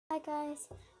Hi guys,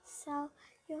 so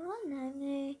you all know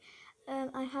me.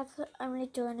 I have only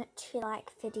done two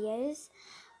videos,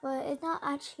 but it's not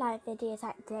actually videos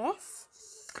like this.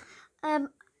 I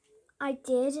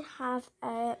did have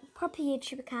a proper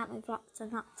YouTube account with lots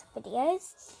and lots of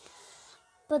videos,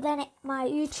 but then my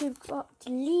YouTube got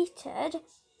deleted.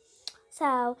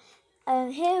 So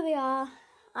here we are.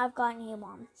 I've got a new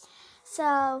one.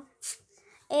 So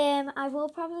I will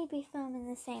probably be filming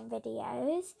the same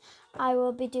videos. I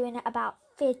will be doing it about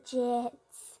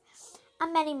fidgets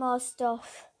and many more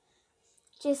stuff.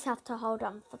 Just have to hold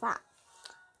on for that.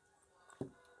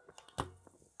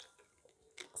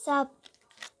 So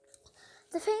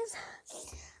the things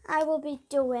I will be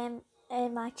doing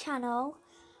in my channel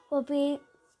will be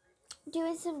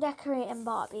doing some decorating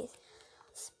Barbies,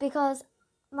 because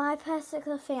my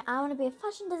particular thing, I want to be a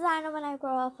fashion designer when I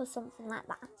grow up or something like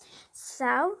that.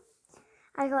 So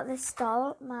I got this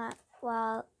doll. My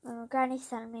granny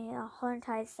sent me a whole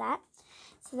entire set.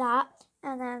 So that,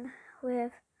 and then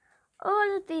with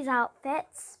all of these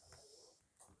outfits.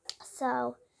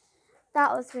 So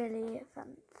that was really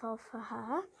fun for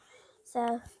her.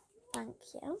 So thank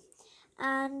you.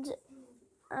 And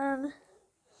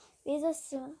these are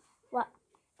some what?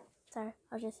 Sorry,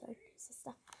 I'll just show you,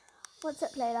 sister. What's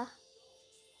up, Layla?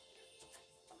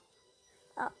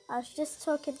 Oh, I was just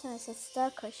talking to my sister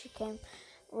because she came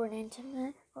running to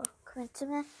me or coming to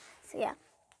me. So yeah.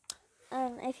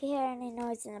 If you hear any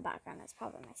noise in the background, that's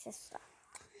probably my sister.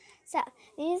 So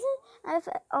I've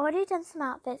already done some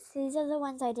outfits. These are the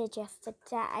ones I did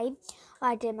yesterday.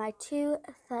 I did my two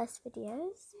first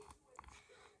videos.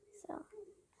 So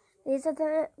these are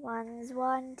the ones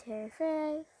 1, 2,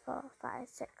 3, 4, 5,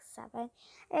 6, 7,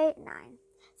 8, 9.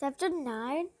 So I've done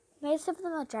 9. Most of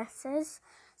them are dresses.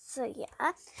 So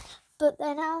yeah. But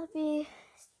then I'll be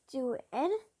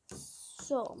doing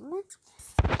some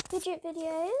fidget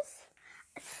videos,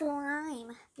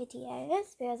 slime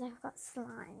videos, because I've got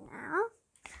slime now,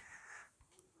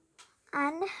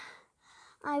 and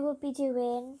I will be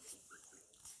doing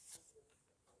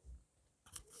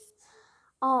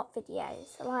art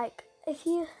videos. Like if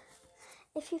you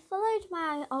followed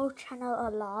my old channel a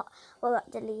lot, well,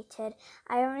 that deleted,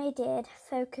 I only did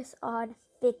focus on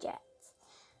fidgets,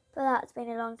 but that's been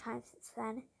a long time since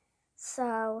then.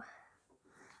 So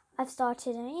I've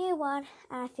started a new one,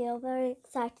 and I feel very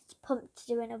excited, pumped to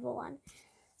do another one.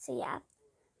 So yeah.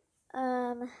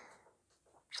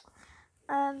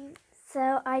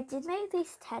 So I did make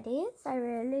these teddies. I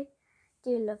really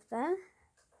do love them.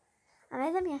 I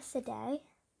made them yesterday.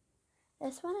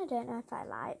 This one I don't know if I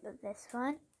like, but this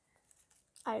one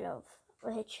I love,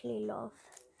 literally love.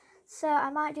 So I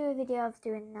might do a video of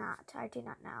doing that. I do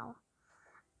not know.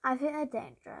 I think they're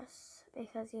dangerous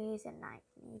because you're using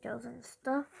needles and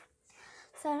stuff.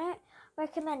 So I don't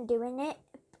recommend doing it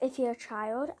if you're a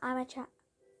child. I'm a child.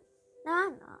 No,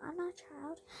 I'm not. I'm not a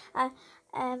child.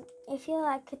 If you're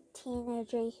like a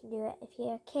teenager, you can do it. If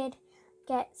you're a kid,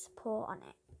 get support on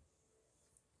it.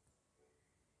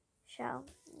 So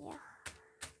yeah.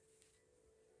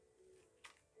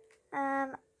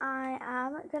 I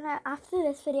am gonna, after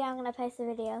this video, I'm gonna post a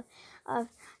video of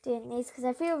doing these because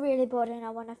I feel really bored and I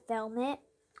want to film it.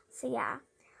 So yeah.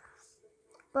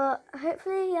 But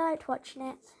hopefully you liked watching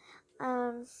it.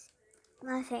 I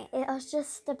think it was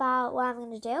just about what I'm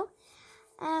gonna do.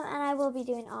 And I will be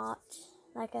doing art,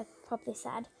 like I probably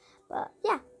said. But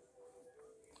yeah.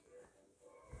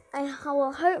 I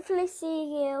will hopefully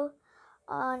see you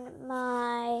on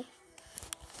my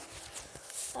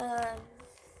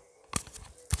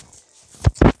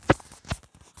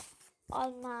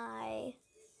I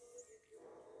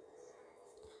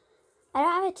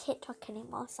don't have a TikTok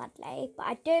anymore, sadly, but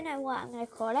I don't know what I'm going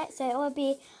to call it. So it will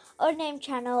be unnamed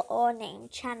channel or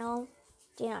named channel.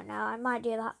 Do not know. I might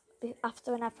do that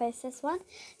after when I post this one.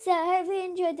 So I hope you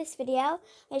enjoyed this video.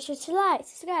 Make sure to like,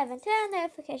 subscribe, and turn on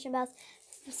notification bells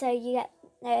so you get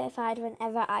notified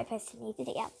whenever I post a new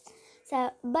video.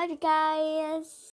 So bye guys.